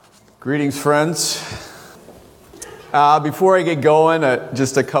Greetings, friends. Before I get going,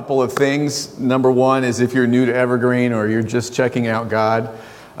 just a couple of things. Number one is if you're new to Evergreen or you're just checking out God,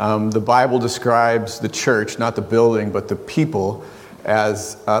 the Bible describes the church, not the building, but the people,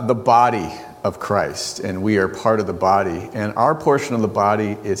 as the body of Christ, and we are part of the body. And our portion of the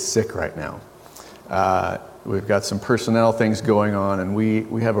body is sick right now. We've got some personnel things going on, and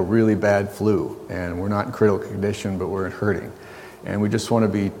we have a really bad flu, and we're not in critical condition, but we're hurting. And we just want to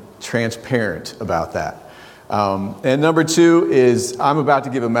be transparent about that. And number two is I'm about to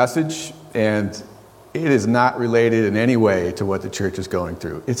give a message, and it is not related in any way to what the church is going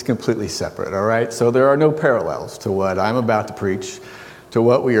through. It's completely separate, all right? So there are no parallels to what I'm about to preach to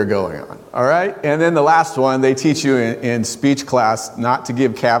what we are going on, all right? And then the last one, they teach you in speech class not to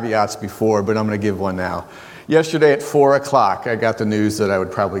give caveats before, but I'm going to give one now. Yesterday at 4 o'clock, I got the news that I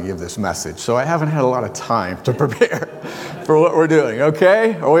would probably give this message, so I haven't had a lot of time to prepare for what we're doing,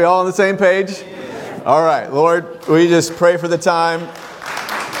 okay? Are we all on the same page? All right, Lord, we just pray for the time.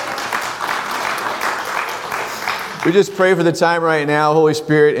 We just pray for the time right now, Holy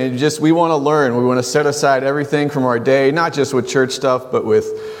Spirit, and we want to learn. We want to set aside everything from our day, not just with church stuff, but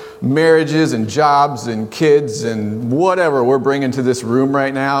with marriages and jobs and kids and whatever we're bringing to this room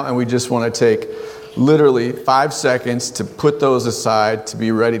right now, and we just want to take literally 5 seconds to put those aside to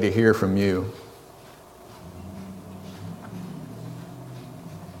be ready to hear from you.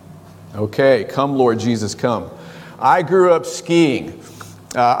 Okay, come Lord Jesus, come. I grew up skiing.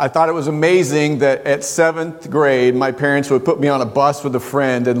 I thought it was amazing that at 7th grade, my parents would put me on a bus with a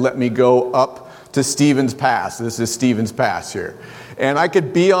friend and let me go up to Stevens Pass. This is Stevens Pass here. And I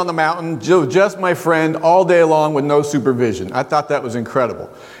could be on the mountain, just my friend, all day long with no supervision. I thought that was incredible.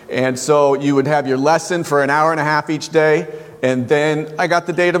 And so you would have your lesson for an hour and a half each day, and then I got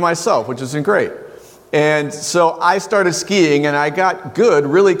the day to myself, which is great. And so I started skiing, and I got good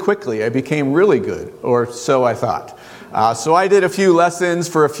really quickly. I became really good, or so I thought. So I did a few lessons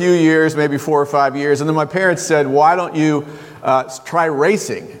for a few years, maybe 4 or 5 years, and then my parents said, why don't you try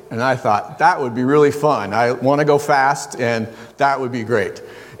racing? And I thought, that would be really fun. I want to go fast, and that would be great.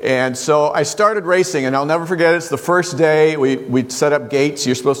 And so I started racing, and I'll never forget, it's the first day. We set up gates.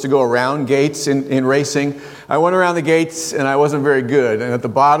 You're supposed to go around gates in racing. I went around the gates, and I wasn't very good. And at the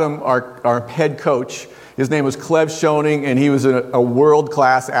bottom, our head coach, his name was Clev Schoening, and he was a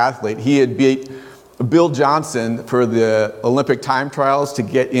world-class athlete. He had beat Bill Johnson for the Olympic time trials to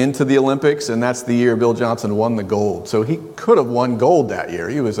get into the Olympics, and that's the year Bill Johnson won the gold. So he could have won gold that year.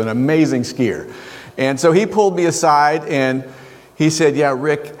 He was an amazing skier. And so he pulled me aside, and he said, yeah,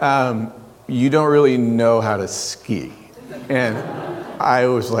 Rick, you don't really know how to ski. And I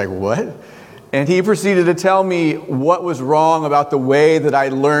was like, what? And he proceeded to tell me what was wrong about the way that I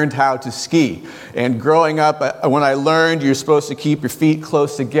learned how to ski. And growing up, when I learned you're supposed to keep your feet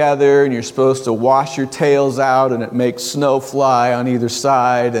close together and you're supposed to wash your tails out and it makes snow fly on either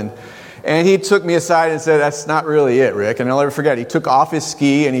side. And he took me aside and said, that's not really it, Rick. And I'll never forget, he took off his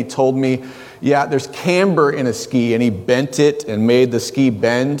ski and he told me, yeah, there's camber in a ski. And he bent it and made the ski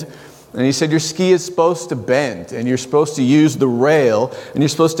bend. And he said, your ski is supposed to bend, and you're supposed to use the rail, and you're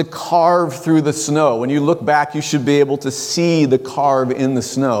supposed to carve through the snow. When you look back, you should be able to see the carve in the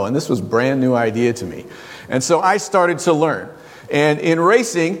snow. And this was a brand new idea to me. And so I started to learn. And in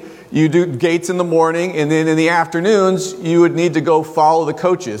racing, you do gates in the morning, and then in the afternoons, you would need to go follow the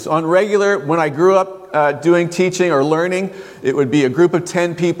coaches. On regular, when I grew up doing teaching or learning, it would be a group of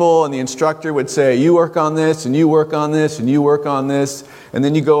 10 people, and the instructor would say, you work on this, and you work on this, and you work on this. And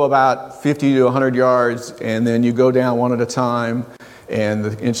then you go about 50 to 100 yards, and then you go down one at a time, and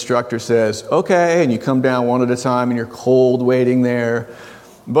the instructor says, okay, and you come down one at a time, and you're cold waiting there.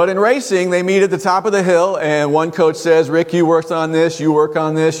 But in racing, they meet at the top of the hill, and one coach says, Rick, you worked on this, you work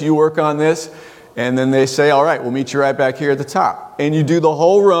on this, you work on this. And then they say, all right, we'll meet you right back here at the top. And you do the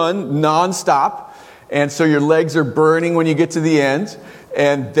whole run nonstop, and so your legs are burning when you get to the end.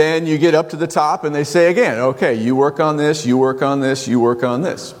 And then you get up to the top, and they say again, okay, you work on this, you work on this, you work on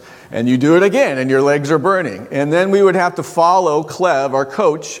this. And you do it again, and your legs are burning. And then we would have to follow Clev, our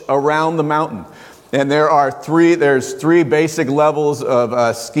coach, around the mountain. And there's three basic levels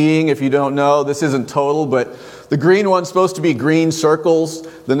of skiing, if you don't know. This isn't total, but the green one's supposed to be green circles.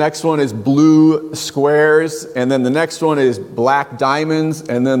 The next one is blue squares. And then the next one is black diamonds.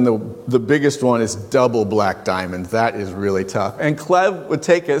 And then the biggest one is double black diamonds. That is really tough. And Clev would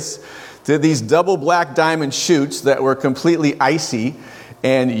take us to these double black diamond chutes that were completely icy.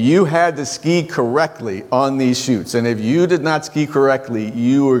 And you had to ski correctly on these chutes. And if you did not ski correctly,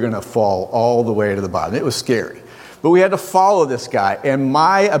 you were going to fall all the way to the bottom. It was scary. But we had to follow this guy. And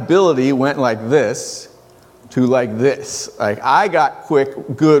my ability went like this. to like this. Like I got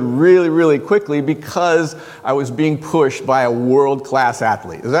good really, really quickly because I was being pushed by a world-class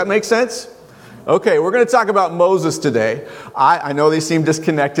athlete. Does that make sense? Okay, we're going to talk about Moses today. I know they seem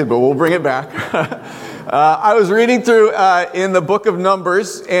disconnected, but we'll bring it back. I was reading through in the book of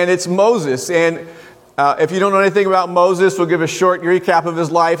Numbers, and it's Moses. And if you don't know anything about Moses, we'll give a short recap of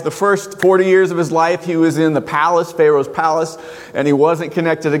his life. The first 40 years of his life, he was in the palace, Pharaoh's palace, and he wasn't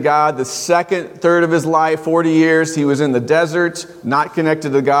connected to God. The second third of his life, 40 years, he was in the desert, not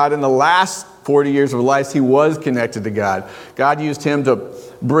connected to God. And the last 40 years of his life, he was connected to God. God used him to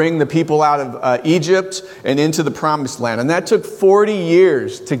bring the people out of Egypt and into the promised land. And that took 40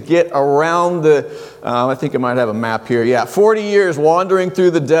 years to get around I think I might have a map here. Yeah, 40 years wandering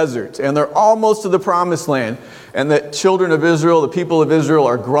through the desert. And they're almost to the promised land. And the children of Israel, the people of Israel,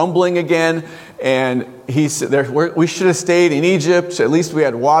 are grumbling again. And he said, we should have stayed in Egypt. At least we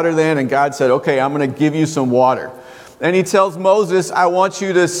had water then. And God said, okay, I'm going to give you some water. And he tells Moses, I want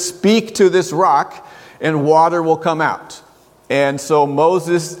you to speak to this rock and water will come out. And so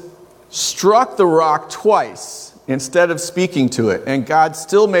Moses struck the rock twice instead of speaking to it. And God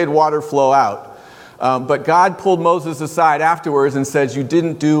still made water flow out. But God pulled Moses aside afterwards and says, you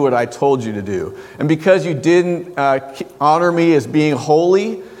didn't do what I told you to do. And because you didn't honor me as being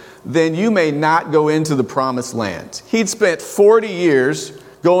holy, then you may not go into the promised land. He'd spent 40 years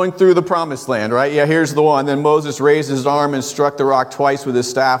going through the promised land, right? Yeah, here's the one. Then Moses raised his arm and struck the rock twice with his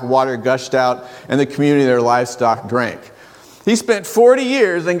staff. Water gushed out, and the community, their livestock, drank. He spent 40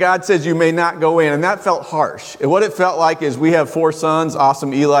 years, and God says, you may not go in. And that felt harsh. And what it felt like is we have 4 sons,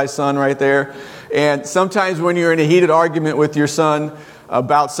 awesome Eli's son right there. And sometimes when you're in a heated argument with your son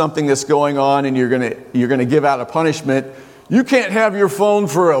about something that's going on and you're going to give out a punishment, you can't have your phone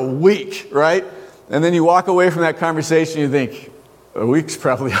for a week, right? And then you walk away from that conversation, you think, a week's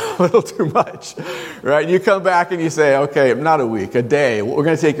probably a little too much, right? You come back and you say, okay, not a week, a day. We're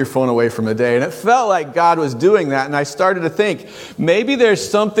going to take your phone away from a day. And it felt like God was doing that. And I started to think, maybe there's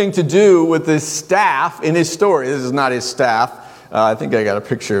something to do with his staff in his story. This is not his staff. I think I got a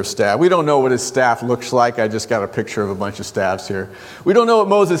picture of staff. We don't know what his staff looks like. I just got a picture of a bunch of staffs here. We don't know what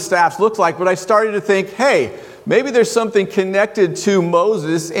Moses' staff looks like, but I started to think, hey, maybe there's something connected to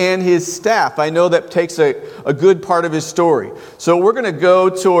Moses and his staff. I know that takes a good part of his story. So we're going to go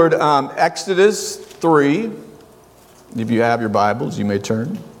toward Exodus 3. If you have your Bibles, you may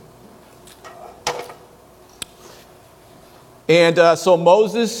turn. And so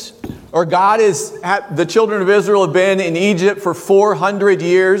Moses, or God the children of Israel have been in Egypt for 400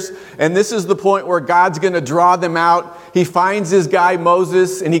 years. And this is the point where God's going to draw them out. He finds his guy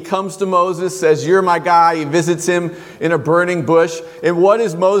Moses, and he comes to Moses, says, you're my guy. He visits him in a burning bush. And what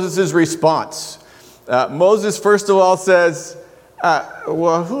is Moses' response? Moses, first of all, says,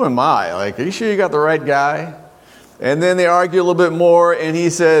 well, who am I? Like, are you sure you got the right guy? And then they argue a little bit more, and he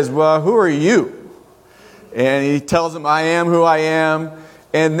says, well, who are you? And he tells him, I am who I am.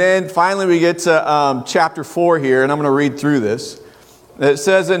 And then finally we get to chapter 4 here, and I'm going to read through this. It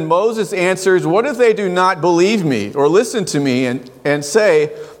says, and Moses answers, what if they do not believe me or listen to me and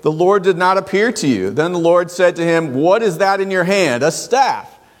say, the Lord did not appear to you? Then the Lord said to him, what is that in your hand? A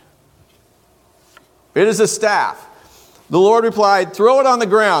staff. It is a staff. The Lord replied, throw it on the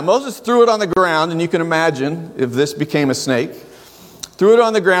ground. Moses threw it on the ground, and you can imagine if this became a snake. Threw it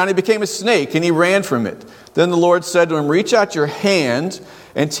on the ground, it became a snake, and he ran from it. Then the Lord said to him, reach out your hand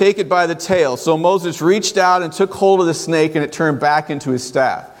and take it by the tail. So Moses reached out and took hold of the snake, and it turned back into his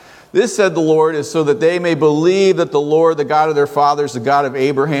staff. This, said the Lord, is so that they may believe that the Lord, the God of their fathers, the God of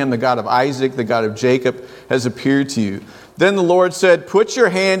Abraham, the God of Isaac, the God of Jacob, has appeared to you. Then the Lord said, put your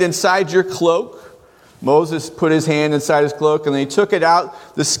hand inside your cloak. Moses put his hand inside his cloak, and then he took it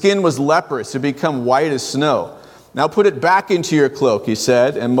out. The skin was leprous. It had become white as snow. Now put it back into your cloak, he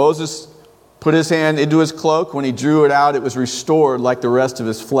said. And Moses put his hand into his cloak. When he drew it out, it was restored like the rest of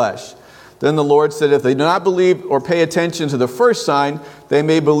his flesh. Then the Lord said, if they do not believe or pay attention to the first sign, they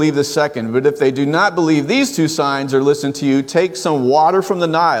may believe the second. But if they do not believe these 2 signs or listen to you, take some water from the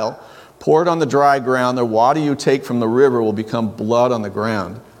Nile, pour it on the dry ground. The water you take from the river will become blood on the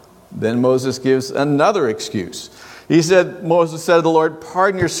ground. Then Moses gives another excuse. Moses said to the Lord,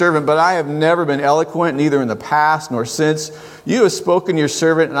 pardon your servant, but I have never been eloquent, neither in the past nor since. You have spoken your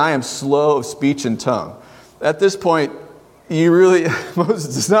servant, and I am slow of speech and tongue. At this point,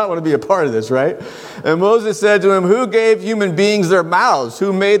 Moses does not want to be a part of this, right? And Moses said to him, who gave human beings their mouths?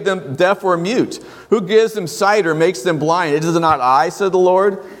 Who made them deaf or mute? Who gives them sight or makes them blind? It is not I, said the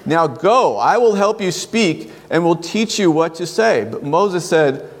Lord. Now go, I will help you speak and will teach you what to say. But Moses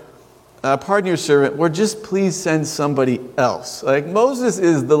said, pardon your servant, or just please send somebody else. Like, Moses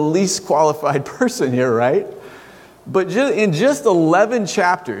is the least qualified person here, right? But in just 11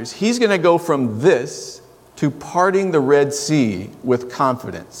 chapters, he's going to go from this to parting the Red Sea with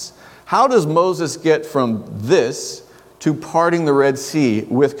confidence. How does Moses get from this to parting the Red Sea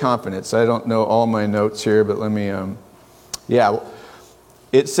with confidence? I don't know all my notes here, but let me,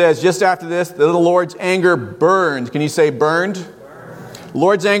 It says just after this, the Lord's anger burned. Can you say burned?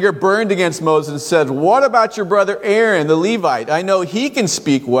 Lord's anger burned against Moses and said, "What about your brother Aaron, the Levite? I know he can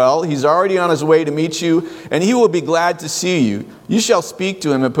speak well. He's already on his way to meet you, and he will be glad to see you. You shall speak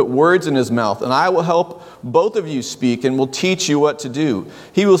to him and put words in his mouth, and I will help both of you speak and will teach you what to do.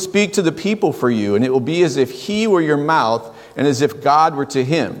 He will speak to the people for you, and it will be as if he were your mouth and as if God were to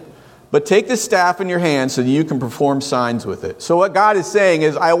him. But take the staff in your hand so that you can perform signs with it." So what God is saying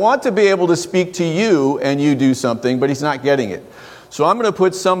is, I want to be able to speak to you and you do something, but he's not getting it. So I'm going to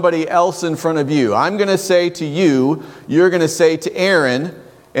put somebody else in front of you. I'm going to say to you, you're going to say to Aaron,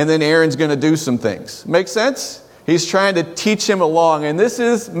 and then Aaron's going to do some things. Make sense? He's trying to teach him along, and this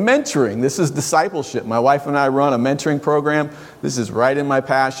is mentoring. This is discipleship. My wife and I run a mentoring program. This is right in my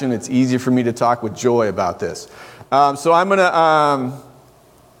passion. It's easy for me to talk with joy about this. So I'm going to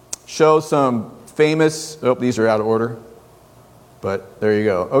show some famous, these are out of order, but there you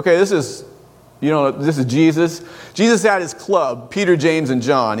go. Okay, this is Jesus. Jesus had his club, Peter, James, and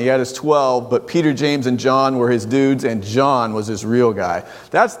John. He had his 12, but Peter, James, and John were his dudes, and John was his real guy.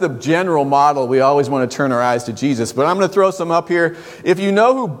 That's the general model. We always want to turn our eyes to Jesus. But I'm going to throw some up here. If you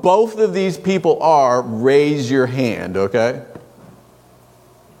know who both of these people are, raise your hand, okay?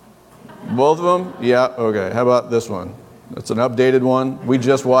 Both of them? Yeah, okay. How about this one? It's an updated one. We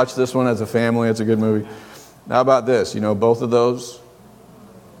just watched this one as a family. It's a good movie. How about this? You know both of those?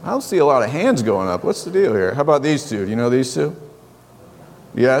 I don't see a lot of hands going up. What's the deal here? How about these two? Do you know these two?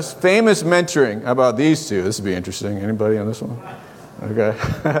 Yes. Famous mentoring. How about these two? This would be interesting. Anybody on this one? Okay.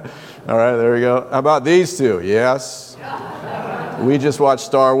 All right, there we go. How about these two? Yes. We just watched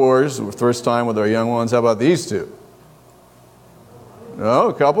Star Wars for the first time with our young ones. How about these two? Oh,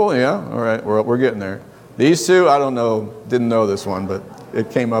 a couple? Yeah. All right, we're getting there. These two, I don't know. Didn't know this one, but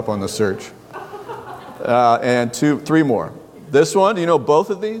it came up on the search. And three more. This one, do you know both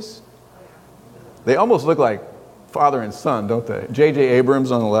of these? They almost look like father and son, don't they? J.J.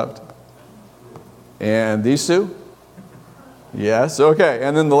 Abrams on the left. And these two? Yes, okay.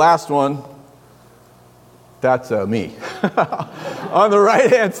 And then the last one, that's me. On the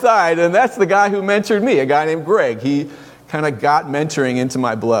right-hand side, and that's the guy who mentored me, a guy named Greg. He kind of got mentoring into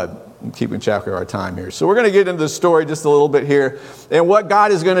my blood. I'm keeping track of our time here. So we're going to get into the story just a little bit here. And what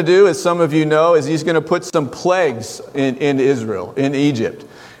God is going to do, as some of you know, is he's going to put some plagues in Israel, in Egypt.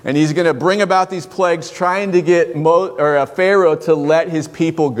 And he's going to bring about these plagues trying to get Pharaoh to let his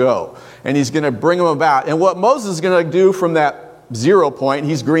people go. And he's going to bring them about. And what Moses is going to do from that 0 point,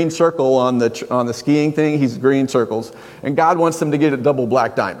 he's green circle on the skiing thing, he's green circles. And God wants them to get a double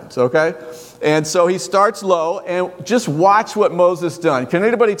black diamonds, okay? And so he starts low, and just watch what Moses done. Can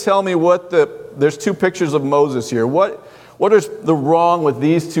anybody tell me there's two pictures of Moses here. What is the wrong with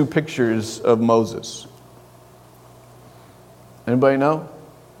these two pictures of Moses? Anybody know?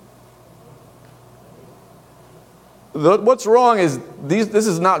 What's wrong is this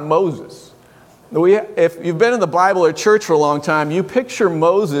is not Moses. If you've been in the Bible or church for a long time, you picture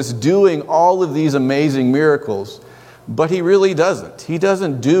Moses doing all of these amazing miracles. But he really doesn't. He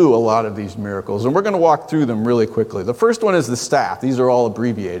doesn't do a lot of these miracles. And we're going to walk through them really quickly. The first one is the staff. These are all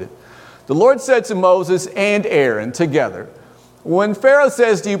abbreviated. The Lord said to Moses and Aaron together, when Pharaoh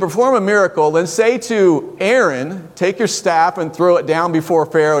says, "Do you perform a miracle?" then say to Aaron, "Take your staff and throw it down before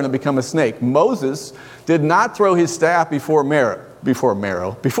Pharaoh and it'll become a snake." Moses did not throw his staff before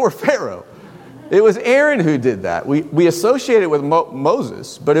Pharaoh. It was Aaron who did that. We associate it with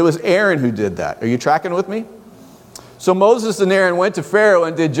Moses, but it was Aaron who did that. Are you tracking with me? So Moses and Aaron went to Pharaoh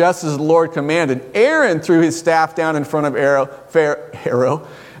and did just as the Lord commanded. Aaron threw his staff down in front of Pharaoh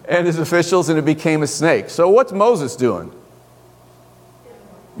and his officials, and it became a snake. So what's Moses doing?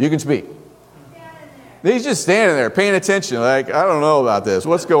 You can speak. He's just standing there paying attention like, I don't know about this.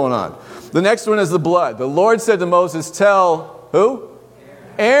 What's going on? The next one is the blood. The Lord said to Moses, tell who?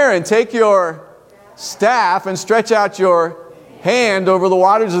 Aaron, take your staff and stretch out your hand over the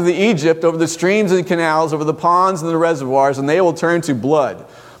waters of Egypt, over the streams and canals, over the ponds and the reservoirs, and they will turn to blood.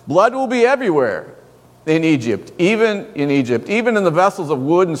 Blood will be everywhere in Egypt, even in the vessels of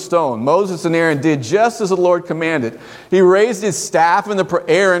wood and stone. Moses and Aaron did just as the Lord commanded. Aaron raised his staff in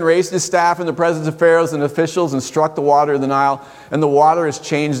the presence of Pharaoh's and officials and struck the water of the Nile, and the water is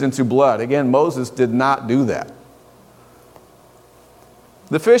changed into blood. Again, Moses did not do that.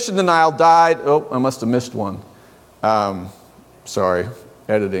 The fish in the Nile died. Oh, I must have missed one. Sorry,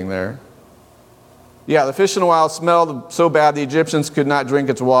 editing there. Yeah, the fish in the wild smelled so bad the Egyptians could not drink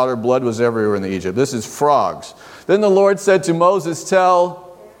its water. Blood was everywhere in Egypt. This is frogs. Then the Lord said to Moses,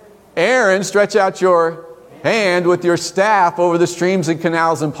 tell Aaron, stretch out your hand with your staff over the streams and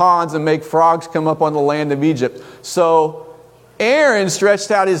canals and ponds and make frogs come up on the land of Egypt. So Aaron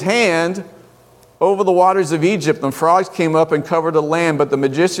stretched out his hand over the waters of Egypt, and frogs came up and covered the land. But the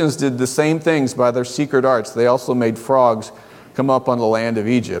magicians did the same things by their secret arts. They also made frogs come up on the land of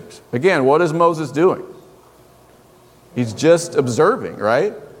Egypt. Again, what is Moses doing? He's just observing,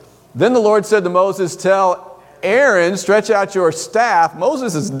 right? Then the Lord said to Moses, tell Aaron, stretch out your staff.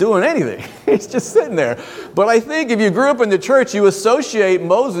 Moses isn't doing anything. He's just sitting there. But I think if you grew up in the church, you associate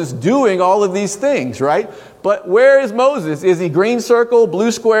Moses doing all of these things, right? But where is Moses? Is he green circle,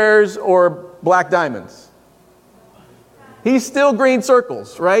 blue squares, or black diamonds? He's still green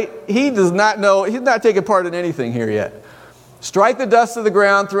circles, right? He does not know. He's not taking part in anything here yet. Strike the dust of the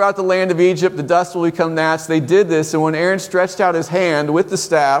ground throughout the land of Egypt. The dust will become gnats. They did this, and when Aaron stretched out his hand with the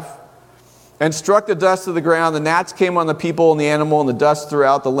staff and struck the dust of the ground, the gnats came on the people and the animal, and the dust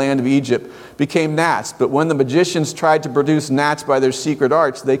throughout the land of Egypt became gnats. But when the magicians tried to produce gnats by their secret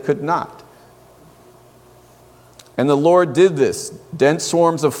arts, they could not. And the Lord did this. Dense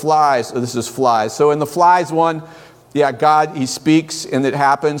swarms of flies. This is flies. So in the flies one, God, he speaks and it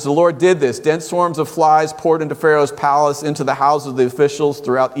happens. The Lord did this. Dense swarms of flies poured into Pharaoh's palace, into the houses of the officials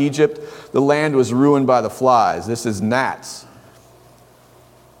throughout Egypt. The land was ruined by the flies. This is gnats.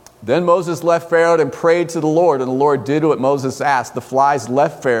 Then Moses left Pharaoh and prayed to the Lord, and the Lord did what Moses asked. The flies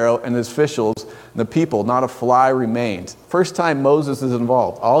left Pharaoh and his officials and the people. Not a fly remained. First time Moses is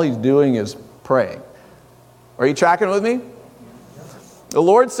involved. All he's doing is praying. Are you tracking with me? The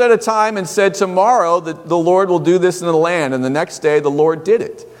Lord set a time and said, tomorrow that the Lord will do this in the land. And the next day the Lord did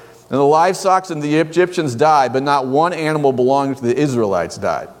it. And the livestock and the Egyptians died, but not one animal belonging to the Israelites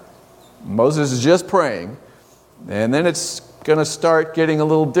died. Moses is just praying. And then it's going to start getting a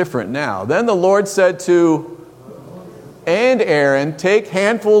little different now. Then the Lord said to Aaron, take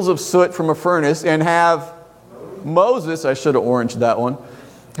handfuls of soot from a furnace and have Moses, I should have oranged that one,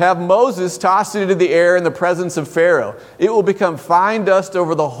 have Moses toss it into the air in the presence of Pharaoh. It will become fine dust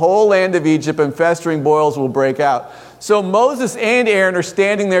over the whole land of Egypt, and festering boils will break out. So Moses and Aaron are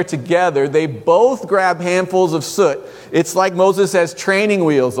standing there together. They both grab handfuls of soot. It's like Moses has training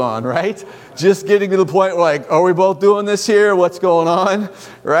wheels on, right? Just getting to the point where, like, are we both doing this here? What's going on?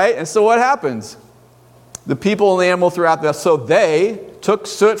 Right? And so what happens? The people and the animal throughout the... So they took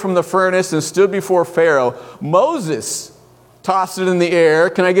soot from the furnace and stood before Pharaoh. Moses tossed it in the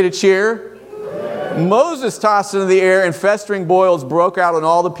air. Can I get a cheer? Yeah. Moses tossed it in the air, and festering boils broke out on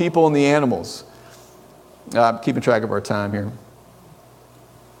all the people and the animals. I'm keeping track of our time here.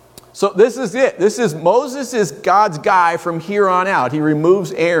 So this is it. Moses is God's guy from here on out. He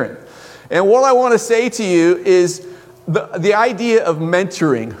removes Aaron. And what I want to say to you is the idea of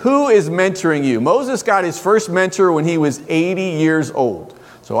mentoring. Who is mentoring you? Moses got his first mentor when he was 80 years old.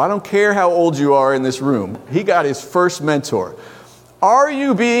 So I don't care how old you are in this room. He got his first mentor. Are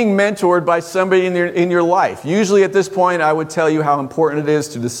you being mentored by somebody in your life? Usually at this point, I would tell you how important it is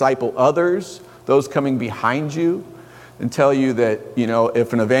to disciple others, those coming behind you, and tell you that,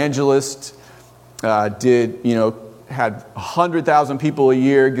 if an evangelist had 100,000 people a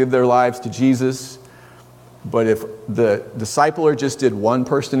year give their lives to Jesus, but if the discipler just did one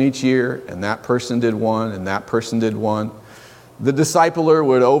person each year, and that person did one, and that person did one, the discipler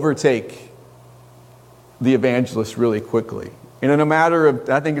would overtake the evangelist really quickly. And in a matter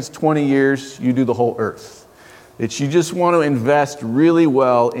of, I think it's 20 years, you do the whole earth. It's you just want to invest really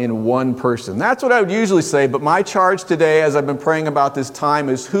well in one person. That's what I would usually say, but my charge today, as I've been praying about this time,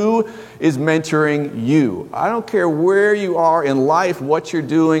 is who is mentoring you? I don't care where you are in life, what you're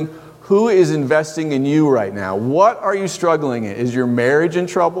doing, who is investing in you right now? What are you struggling in? Is your marriage in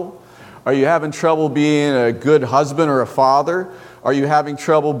trouble? Are you having trouble being a good husband or a father? Are you having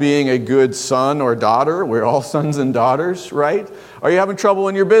trouble being a good son or daughter? We're all sons and daughters, right? Are you having trouble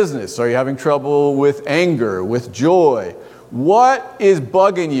in your business? Are you having trouble with anger, with joy? What is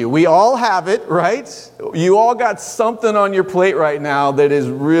bugging you? We all have it, right? You all got something on your plate right now that is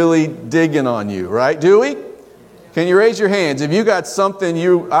really digging on you, right? Do we? Can you raise your hands? If you got something, I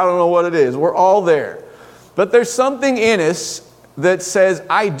don't know what it is. We're all there. But there's something in us that says,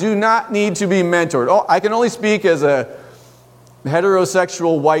 I do not need to be mentored. Oh, I can only speak as a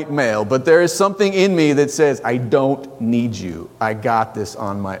heterosexual white male, but there is something in me that says, I don't need you. I got this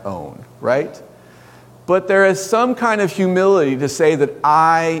on my own, right? But there is some kind of humility to say that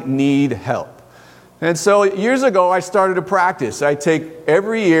I need help. And so years ago, I started a practice.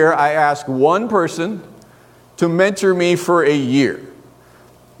 Every year, I ask one person to mentor me for a year.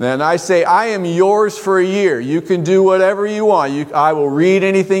 And I say, I am yours for a year. You can do whatever you want. I will read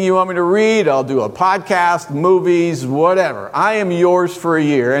anything you want me to read. I'll do a podcast, movies, whatever. I am yours for a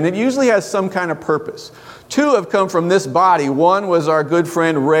year. And it usually has some kind of purpose. 2 have come from this body. One was our good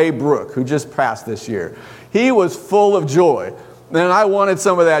friend Ray Brook, who just passed this year. He was full of joy. And I wanted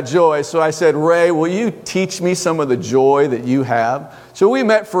some of that joy. So I said, Ray, will you teach me some of the joy that you have? So we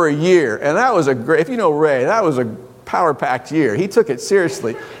met for a year. And that was a great, if you know Ray, that was a power-packed year. He took it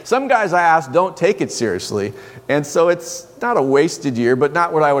seriously. Some guys I asked don't take it seriously. And so it's not a wasted year, but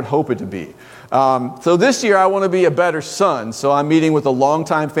not what I would hope it to be. So this year I want to be a better son. So I'm meeting with a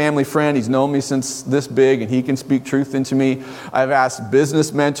longtime family friend. He's known me since this big, and he can speak truth into me. I've asked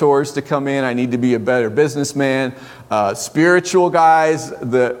business mentors to come in. I need to be a better businessman. Spiritual guys,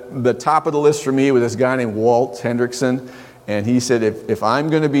 the top of the list for me was this guy named Walt Hendrickson. And he said, if I'm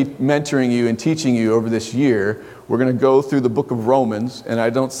going to be mentoring you and teaching you over this year, we're going to go through the book of Romans. And I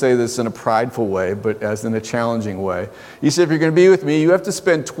don't say this in a prideful way, but as in a challenging way. He said, if you're going to be with me, you have to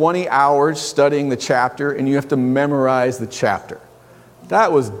spend 20 hours studying the chapter, and you have to memorize the chapter.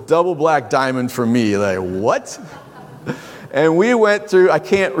 That was double black diamond for me. Like, what? And we went through, I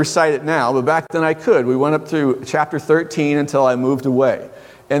can't recite it now, but back then I could. We went up through chapter 13 until I moved away.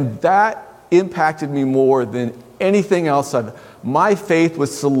 And that impacted me more than anything else. My faith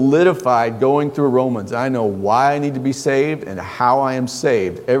was solidified going through Romans. I know why I need to be saved and how I am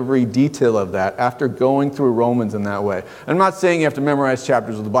saved. Every detail of that after going through Romans in that way. I'm not saying you have to memorize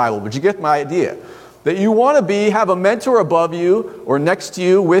chapters of the Bible, but you get my idea. That you want to have a mentor above you or next to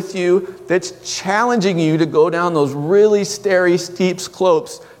you, with you, that's challenging you to go down those really steep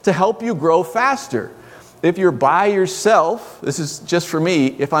slopes to help you grow faster. If you're by yourself, this is just for me,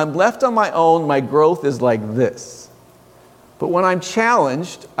 if I'm left on my own, my growth is like this. But when I'm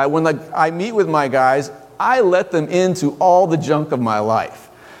challenged, when I meet with my guys, I let them into all the junk of my life.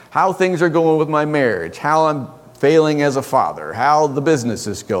 How things are going with my marriage, how I'm failing as a father, how the business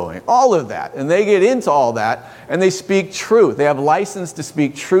is going, all of that. And they get into all that, and they speak truth. They have license to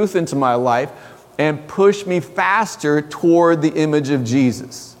speak truth into my life and push me faster toward the image of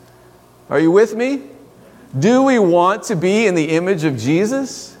Jesus. Are you with me? Do we want to be in the image of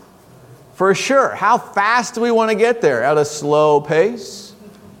Jesus? For sure. How fast do we want to get there? At a slow pace?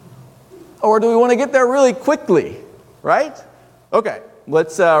 Or do we want to get there really quickly? Right? Okay,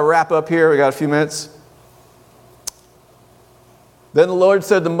 let's wrap up here. We got a few minutes. Then the Lord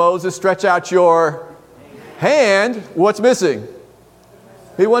said to Moses, stretch out your hand. What's missing?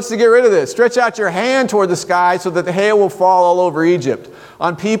 He wants to get rid of this. Stretch out your hand toward the sky so that the hail will fall all over Egypt,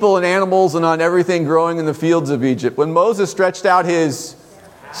 on people and animals and on everything growing in the fields of Egypt. When Moses stretched out his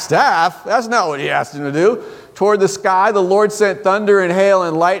staff, that's not what he asked him to do, toward the sky, the Lord sent thunder and hail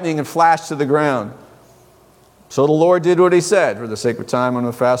and lightning and flashed to the ground. So the Lord did what he said. For the sake of time, I'm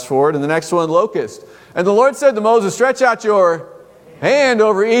going to fast forward. And the next one, locust. And the Lord said to Moses, stretch out your hand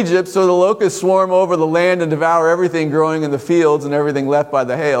over Egypt so the locusts swarm over the land and devour everything growing in the fields and everything left by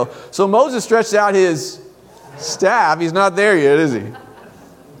the hail. So Moses stretched out his staff. He's not there yet, is he?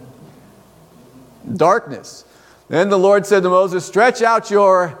 Darkness. Then the Lord said to Moses, stretch out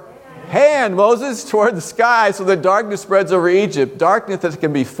your hand, Moses, toward the sky so that darkness spreads over Egypt, darkness that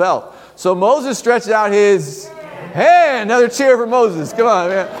can be felt. So Moses stretched out his hand. Another cheer for Moses. Come on,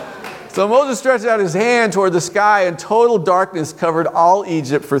 man. So Moses stretched out his hand toward the sky, and total darkness covered all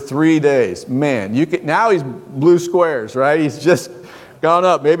Egypt for 3 days. Man, now he's blue squares, right? He's just gone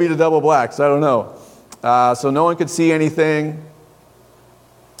up, maybe to double blacks. I don't know. So no one could see anything.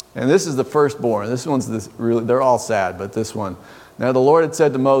 And this is the firstborn. This one's really, they're all sad, but this one. Now the Lord had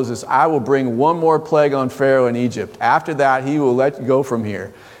said to Moses, I will bring one more plague on Pharaoh in Egypt. After that, he will let you go from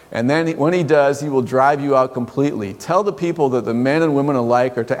here. And then when he does, he will drive you out completely. Tell the people that the men and women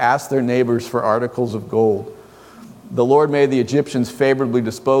alike are to ask their neighbors for articles of gold. The Lord made the Egyptians favorably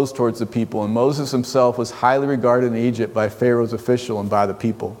disposed towards the people, and Moses himself was highly regarded in Egypt by Pharaoh's official and by the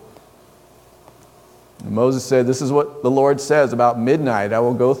people. And Moses said, this is what the Lord says, about midnight I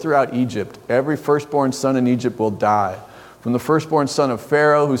will go throughout Egypt. Every firstborn son in Egypt will die. From the firstborn son of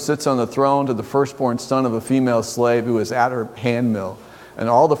Pharaoh who sits on the throne to the firstborn son of a female slave who is at her handmill. And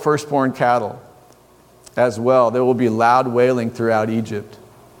all the firstborn cattle as well. There will be loud wailing throughout Egypt.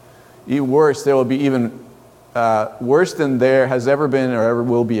 Even worse, there will be even worse than there has ever been or ever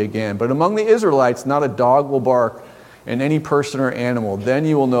will be again. But among the Israelites, not a dog will bark, and any person or animal. Then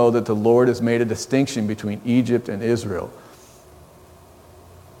you will know that the Lord has made a distinction between Egypt and Israel.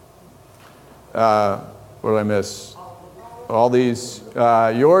 What did I miss? All these,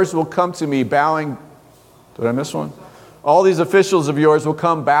 yours will come to me bowing. Did I miss one? All these officials of yours will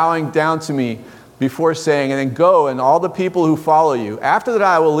come bowing down to me. before saying, and then go and all the people who follow you. After that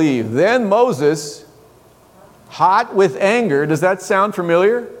I will leave. Then Moses, hot with anger, does that sound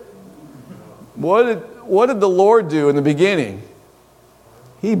familiar? What did the Lord do in the beginning?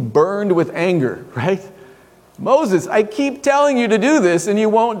 He burned with anger, right? Moses, I keep telling you to do this and you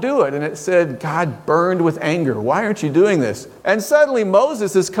won't do it. And it said, God burned with anger. Why aren't you doing this? And suddenly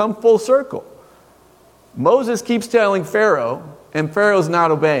Moses has come full circle. Moses keeps telling Pharaoh, and Pharaoh's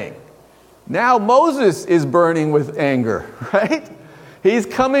not obeying. Now Moses is burning with anger, right? He's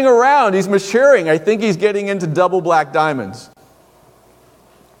coming around. He's maturing. I think he's getting into double black diamonds.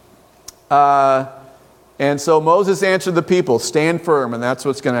 And so Moses answered the people, stand firm, and that's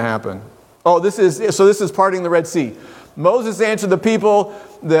what's going to happen. Oh, this is parting the Red Sea. Moses answered the people,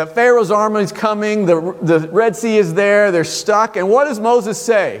 the Pharaoh's army is coming, the Red Sea is there, they're stuck. And what does Moses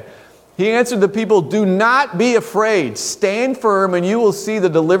say? He answered the people, do not be afraid. Stand firm and you will see the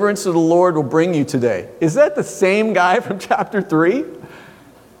deliverance of the Lord will bring you today. Is that the same guy from chapter 3?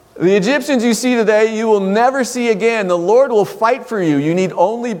 The Egyptians you see today, you will never see again. The Lord will fight for you. You need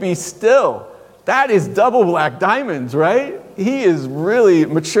only be still. That is double black diamonds, right? He is really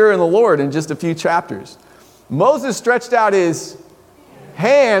mature in the Lord in just a few chapters. Moses stretched out his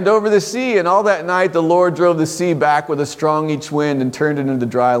hand over the sea, and all that night the Lord drove the sea back with a strong east wind and turned it into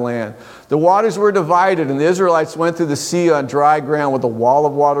dry land. The waters were divided, and the Israelites went through the sea on dry ground with a wall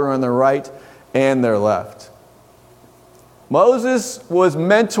of water on their right and their left. Moses was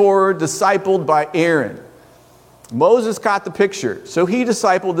mentored, discipled by Aaron. Moses caught the picture, so he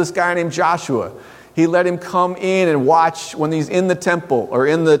discipled this guy named Joshua. He let him come in and watch when he's in the temple or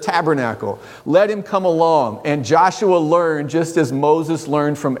in the tabernacle. Let him come along. And Joshua learned just as Moses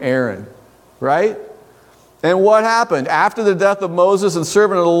learned from Aaron. Right? And what happened? After the death of Moses, and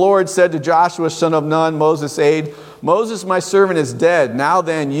servant of the Lord said to Joshua, son of Nun, Moses' aide, Moses, my servant, is dead. Now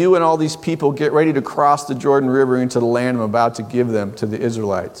then, you and all these people get ready to cross the Jordan River into the land I'm about to give them to the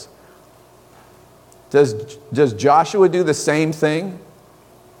Israelites. Does Joshua do the same thing?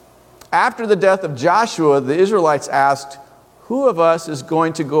 After the death of Joshua, the Israelites asked, who of us is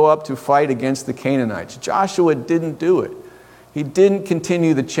going to go up to fight against the Canaanites? Joshua didn't do it. He didn't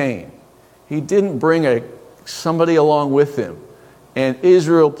continue the chain. He didn't bring somebody along with him. And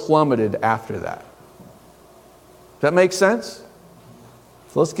Israel plummeted after that. Does that make sense?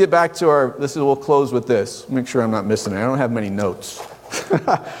 So let's get back to we'll close with this. Make sure I'm not missing it. I don't have many notes.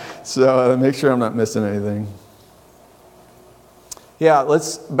 So make sure I'm not missing anything. Yeah,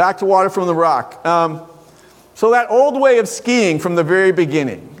 let's back to water from the rock. So that old way of skiing from the very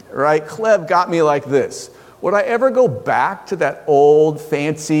beginning, right? Cleb got me like this. Would I ever go back to that old,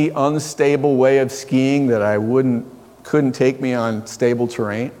 fancy, unstable way of skiing that couldn't take me on unstable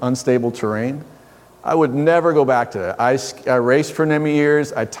terrain? I would never go back to that. I raced for many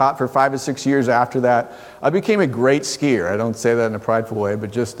years. I taught for 5 or 6 years after that. I became a great skier. I don't say that in a prideful way,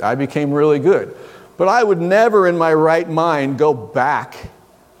 but I became really good. But I would never in my right mind go back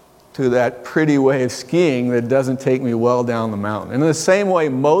to that pretty way of skiing that doesn't take me well down the mountain. And in the same way,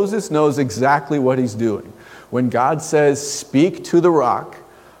 Moses knows exactly what he's doing. When God says, speak to the rock,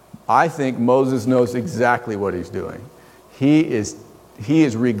 I think Moses knows exactly what he's doing. He is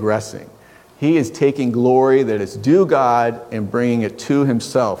regressing. He is taking glory that is due God and bringing it to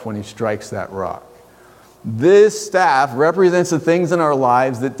himself when he strikes that rock. This staff represents the things in our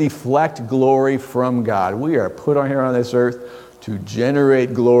lives that deflect glory from God. We are put on here on this earth to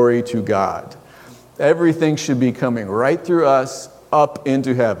generate glory to God. Everything should be coming right through us up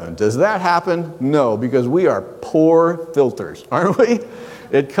into heaven. Does that happen? No, because we are poor filters, aren't we?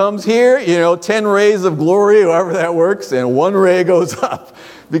 It comes here, 10 rays of glory, however that works, and 1 ray goes up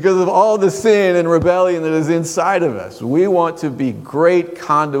because of all the sin and rebellion that is inside of us. We want to be great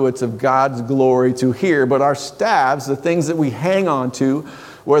conduits of God's glory to here, but our staves, the things that we hang on to,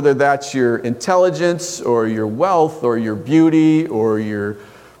 whether that's your intelligence or your wealth or your beauty or your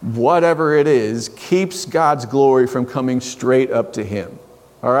whatever it is, keeps God's glory from coming straight up to him.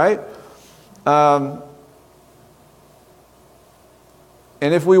 All right?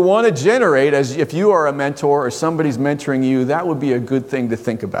 And if we want to generate, as if you are a mentor or somebody's mentoring you, that would be a good thing to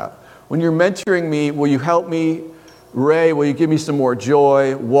think about. When you're mentoring me, will you help me? Ray, will you give me some more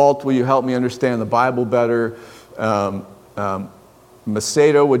joy? Walt, will you help me understand the Bible better?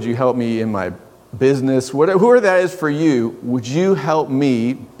 Macedo, would you help me in my business? Whoever that is for you, would you help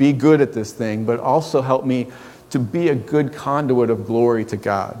me be good at this thing, but also help me to be a good conduit of glory to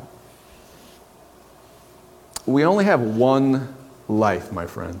God? We only have one life, my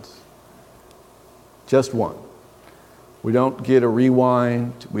friends. Just one. We don't get a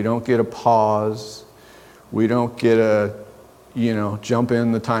rewind. We don't get a pause. We don't get a jump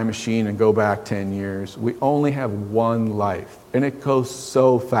in the time machine and go back 10 years. We only have one life, and it goes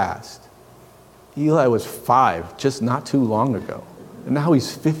so fast. Eli was 5 just not too long ago, and now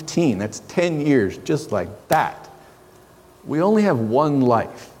he's 15. That's 10 years just like that. We only have one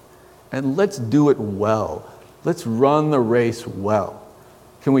life, and let's do it well. Let's run the race well.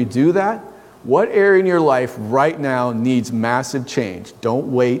 Can we do that? What area in your life right now needs massive change?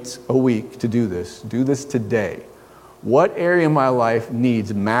 Don't wait a week to do this. Do this today. What area in my life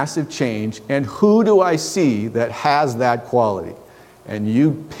needs massive change, and who do I see that has that quality? And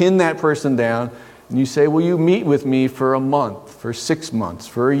you pin that person down, and you say, will you meet with me for a month, for 6 months,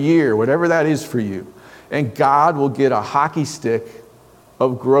 for a year, whatever that is for you. And God will get a hockey stick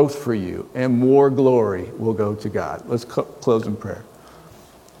of growth for you, and more glory will go to God. Let's close in prayer.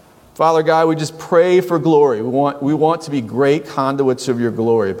 Father God, we just pray for glory. We want to be great conduits of your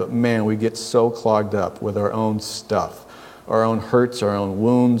glory, but man, we get so clogged up with our own stuff, our own hurts, our own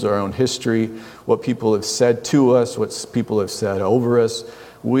wounds, our own history, what people have said to us, what people have said over us.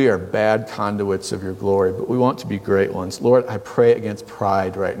 We are bad conduits of your glory, but we want to be great ones. Lord, I pray against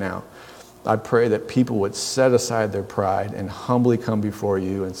pride right now. I pray that people would set aside their pride and humbly come before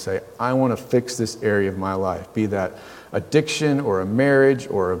you and say, I want to fix this area of my life, be that addiction or a marriage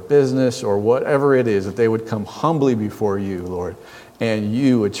or a business or whatever it is, that they would come humbly before you, Lord, and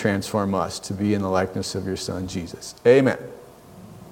you would transform us to be in the likeness of your Son, Jesus. Amen.